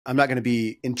I'm not going to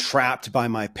be entrapped by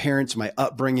my parents, my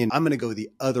upbringing. I'm going to go the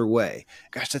other way.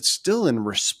 Gosh, that's still in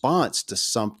response to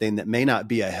something that may not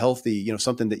be a healthy,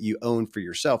 something that you own for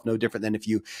yourself. No different than if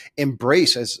you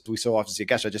embrace, as we so often say,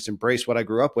 gosh, I just embraced what I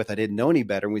grew up with. I didn't know any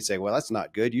better. And we say, well, that's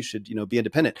not good. You should, be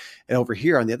independent. And over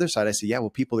here on the other side, I say, yeah,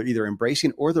 well, people are either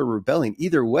embracing or they're rebelling.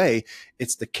 Either way,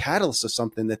 it's the catalyst of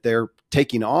something that they're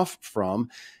taking off from.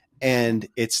 And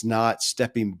it's not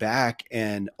stepping back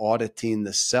and auditing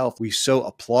the self. We so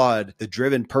applaud the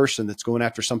driven person that's going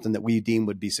after something that we deem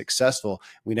would be successful.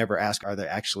 We never ask, are they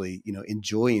actually,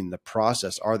 enjoying the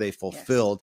process? Are they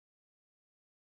fulfilled?